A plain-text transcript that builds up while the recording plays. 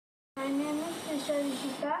name is Mr.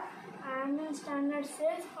 Rishika. I am in standard 6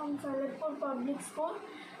 from Salipur Public School.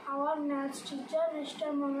 Our maths teacher,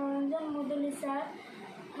 Mr. Manoranjan Mudali sir,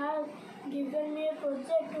 have given me a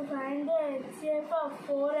project to find the HCF of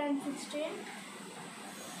 4 and 16.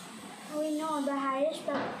 We know the highest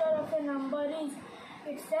factor of a number is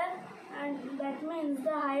itself, and that means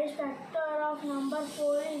the highest factor of number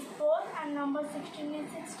 4 is 4 and number 16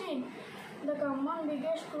 is 16. The common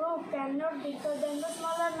biggest group cannot be bigger than the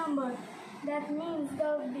smaller number. That means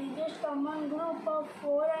the biggest common group of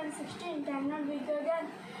 4 and 16 cannot be bigger than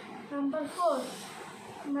number 4.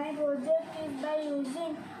 My project is by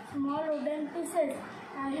using small wooden pieces.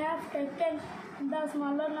 I have taken the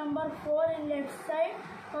smaller number 4 in left side,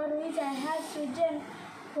 for which I have chosen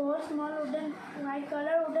 4 small wooden white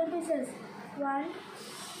color wooden pieces. 1,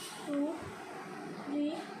 2,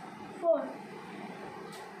 3, 4.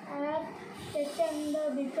 I have taken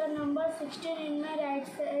the bigger number 16 in my right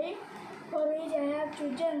side, for which I have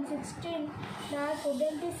chosen 16 dark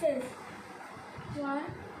wooden pieces. 1,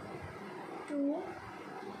 2,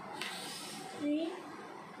 3,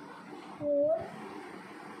 4,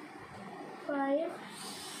 5,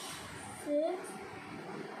 6,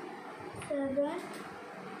 7,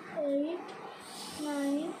 8,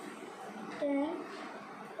 9, 10,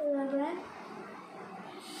 11,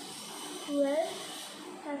 12,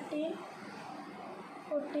 13,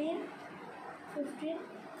 14, 15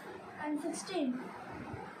 and 16.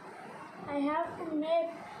 I have to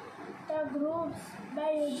make the groups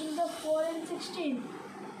by using the 4 and 16.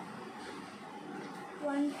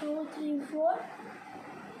 1, 2, 3, 4.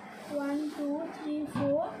 1, 2, 3,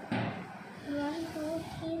 4. 1, 2,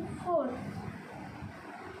 3, 4.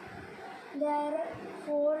 There are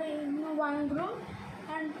 4 in one group,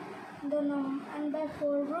 and by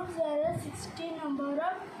 4 groups there are 16 number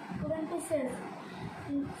of wooden pieces.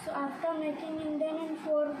 So after making them in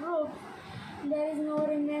 4 groups, there is no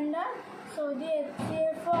remainder. So the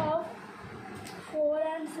HCF of 4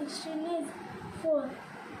 and 16 is 4.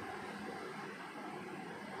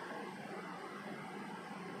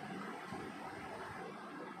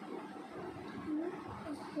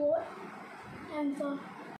 Answer.